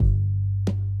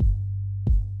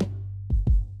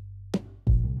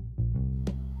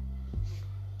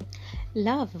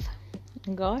Love.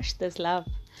 Gosh, this love.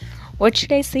 What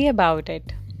should I say about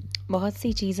it? बहुत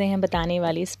सी चीज़ें हैं बताने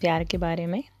वाली इस प्यार के बारे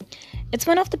में. It's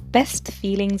one of the best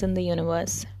feelings in the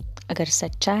universe. अगर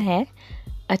सच्चा है,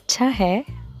 अच्छा है,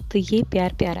 तो ये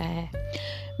प्यार प्यारा है.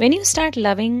 When you start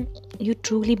loving, you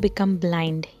truly become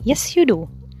blind. Yes, you do.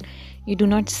 You do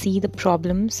not see the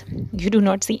problems. You do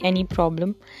not see any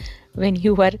problem when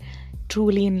you are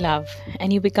truly in love.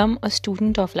 And you become a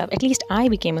student of love. At least I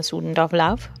became a student of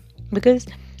love. Because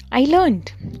I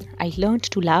learned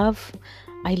to love,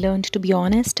 I learned to be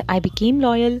honest, I became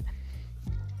loyal.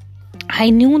 I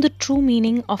knew the true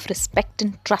meaning of respect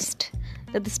and trust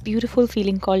that this beautiful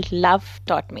feeling called love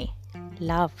taught me.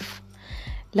 Love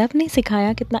ने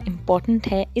सिखाया कितना important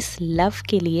है इस love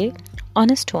के लिए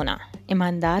honest होना,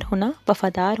 ईमानदार होना,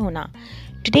 वफादार होना.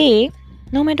 Today,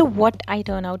 no matter what I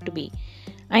turn out to be,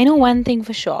 I know one thing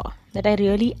for sure, that I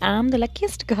really am the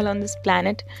luckiest girl on this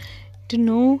planet to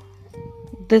know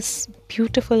this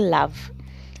beautiful love.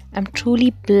 I'm truly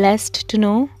blessed to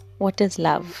know what is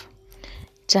love.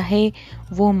 चाहे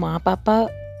वो माँ पापा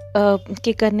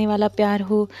के करने वाला प्यार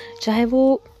हो, चाहे वो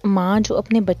माँ जो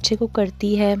अपने बच्चे को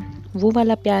करती है वो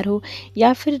वाला प्यार हो,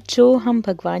 या फिर जो हम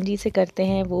भगवान जी से करते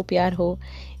हैं वो प्यार हो,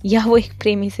 या वो एक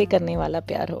प्रेमी से करने वाला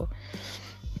प्यार हो.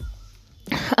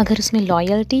 अगर उसमें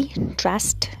लॉयल्टी,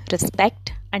 ट्रस्ट,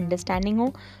 रिस्पेक्ट, अंडरस्टैंडिंग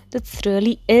हो, तो it's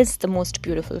really is the most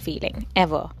beautiful feeling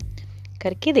ever.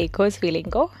 करके देखो इस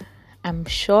फीलिंग को. I am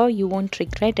sure you won't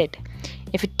regret it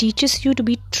if it teaches you to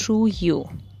be true you.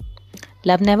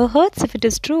 Love never hurts if it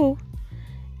is true.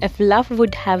 If love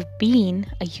would have been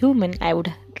a human, I would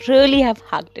really have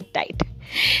hugged it tight.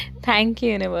 Thank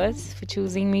you, universe, for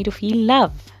choosing me to feel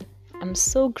love. I'm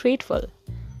so grateful.